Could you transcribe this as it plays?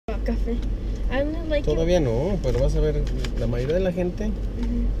café. I only like Todavía no, pero vas a ver, la mayoría de la gente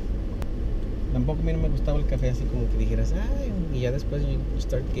tampoco a mí no me gustaba el café así como que dijeras, ay, y ya después you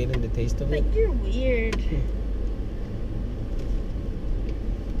start getting the taste of it. Like, you're weird.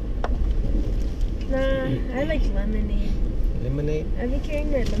 Nah, I like lemonade. Lemonade. I've been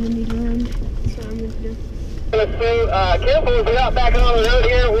carrying my lemonade around, so I'm gonna do. Careful, we're not back on the road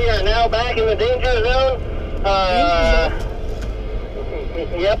here. We are now back in the danger zone.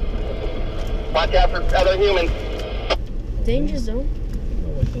 Yep. Watch out for other humans. Danger zone?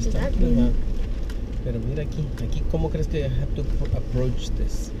 What does that mean? Pero mira aquí, ¿cómo crees que I have to approach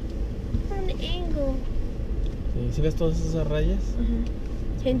this? From the angle. ¿Sí ves todas esas rayas?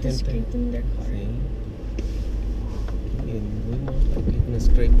 Gente scraping their car. Sí. And we most likely gonna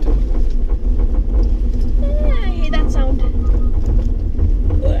scrape too. I hate that sound.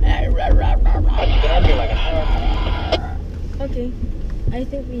 Okay, I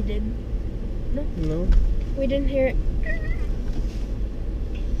think we did. No? No. We didn't hear it.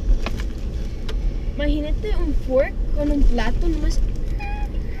 Imagínate un fork con un plato nomás.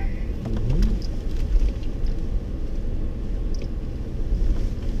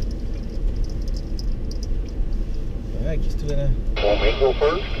 Aquí estuviera. Want me to go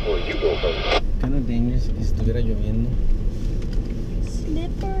first or you go first? Kind of dangerous que estuviera lloviendo.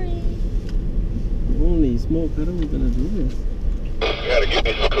 Slippery. Holy smoke, how are we gonna do this? You gotta get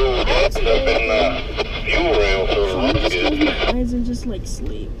me some cool gas up in fuel rail so So I'm just close my eyes and just like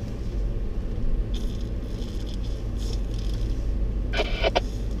sleep. Oh,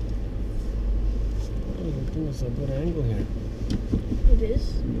 I think it's a good angle here. It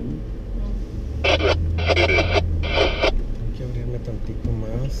is? Hay que abrirme tantito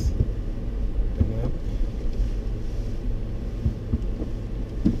más. ¿Verdad?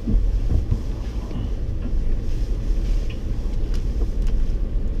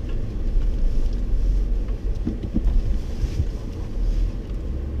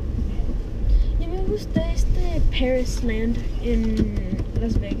 Ya me gusta este Paris Land en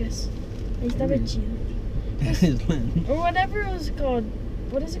Las Vegas. Ahí estaba chido. Or whatever it was called.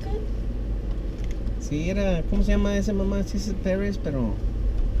 What is it called? Sí, era, ¿cómo se llama ese mamá? Sí es Paris, pero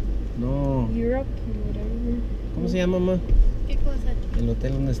no. Europe or whatever. ¿Cómo se llama, mamá? ¿Qué cosa? El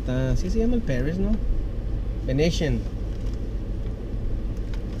hotel donde está, sí se llama el Paris, ¿no? Venetian.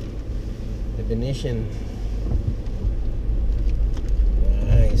 The Venetian.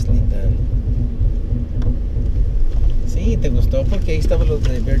 Nicely done. Sí, te gustó porque ahí estaba lo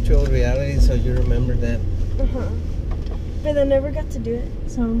de virtual reality, so you remember that. But I never got to do it,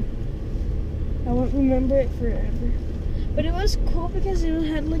 so I won't remember it forever. But it was cool because it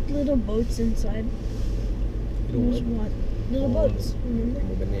had like little boats inside. Little what? Little boats, remember?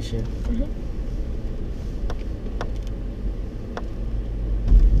 The Venetian.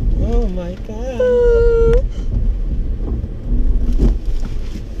 Oh my god.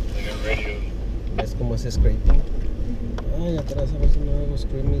 ¿Ves cómo hace scraping? Ay, atrás a ver si no hago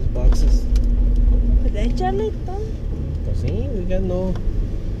scrape mis boxes. Pues échale todo. Pues sí, we got no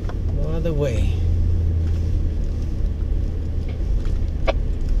other way.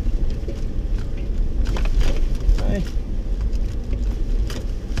 Ay.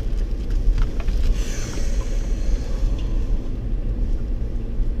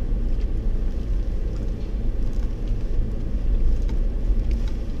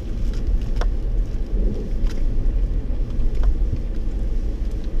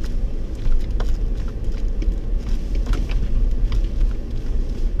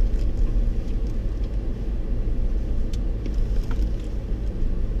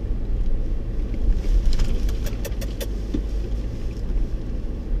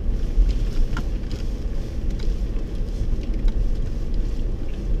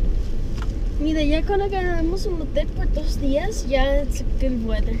 Mira, ya cuando ganamos un hotel por 2 días, ya it's good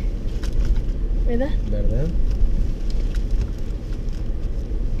weather. ¿Verdad? ¿Verdad?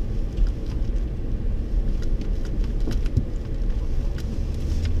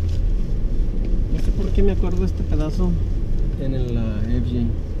 No sé por qué me acuerdo de este pedazo en el FJ.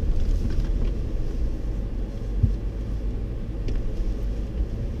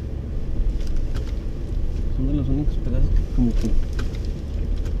 Son de los únicos pedazos que como que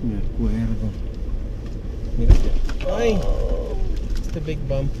me acuerdo. Mira que... ¡Ay! Este big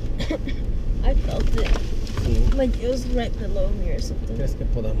bump. I felt it. Sí. Like it was right below me or something. ¿Crees que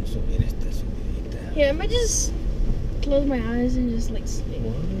podamos subir esta subidita? Here, I might just close my eyes and just like sleep.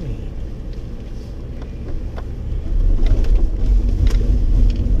 Why?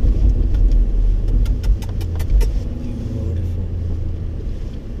 Beautiful.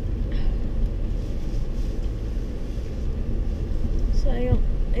 So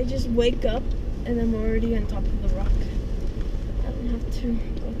I I just wake up and I'm already on top of the rock. I don't have to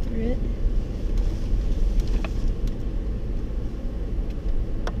go through it.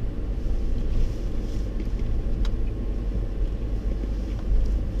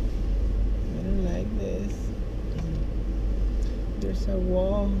 I don't like this. There's a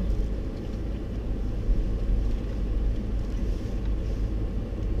wall.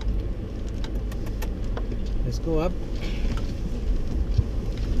 Let's go up.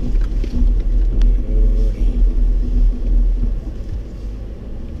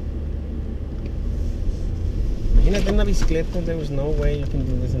 Imagínate una bicicleta. There was no way you can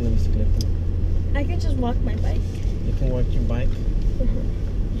do this in a bicicleta. I can just walk my bike. You can walk your bike.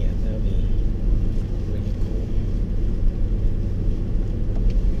 Yeah, that would be really cool.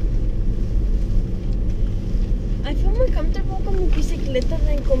 I feel more comfortable con mi bicicleta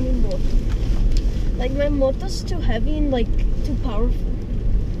than con mi moto. Like my moto's too heavy and like too powerful.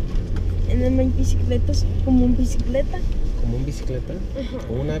 And then my bicicleta's como un bicicleta. ¿Como un bicicleta?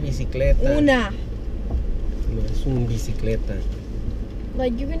 Una bicicleta. Una. No, es un bicicleta.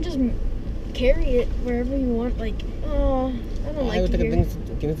 Like you can just carry it wherever you want. Like, I don't like ahorita it que here.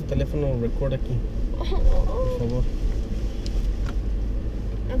 tienes tu teléfono, record aquí, por favor.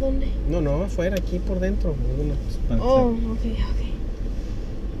 ¿A dónde? No, afuera, aquí por dentro. Oh, okay.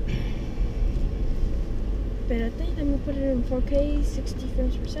 Espérate, let me put it in 4K, 60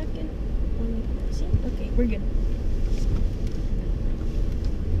 frames per second. See? Okay, we're good.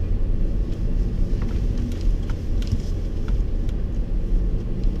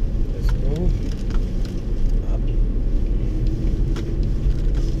 Let's go up.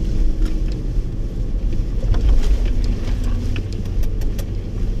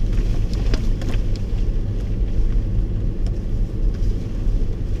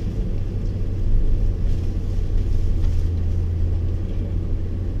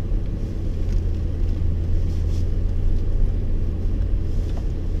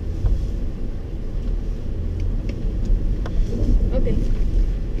 Okay.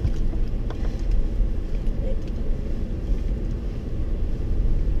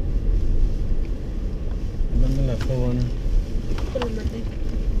 Dame la Forerunner.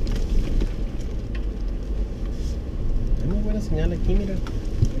 Hay muy buena señal aquí, mira.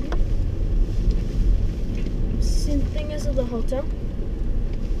 Same thing as at the hotel.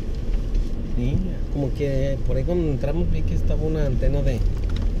 Sí, como que por ahí cuando entramos vi que estaba una antena de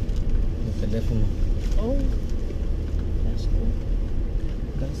teléfono. Oh, that's cool.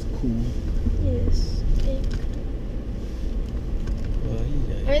 That's cool. Yes. Ay.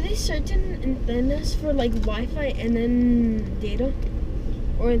 Are they certain antennas for like Wi-Fi and then data?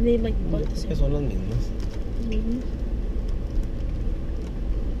 Or are they like Yo both the creo que same? son las mismas. Maybe.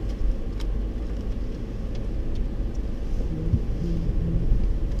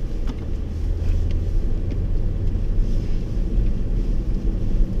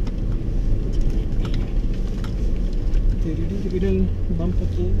 Bump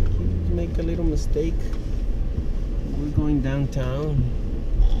aquí. Make a little mistake. We're going downtown.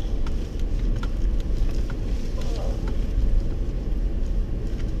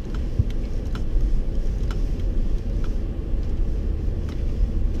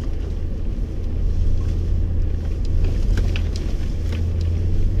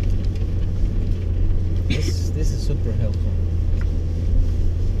 This is super helpful.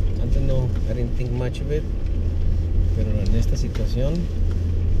 Antes no, I didn't think much of it, pero en esta situación,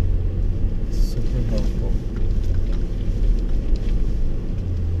 super helpful.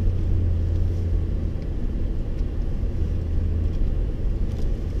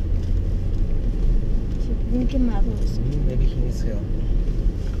 Bien quemados. Maybe he needs help.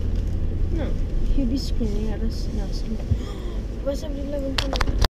 No, he'd be screaming at us. No, vas a abrir la ventana.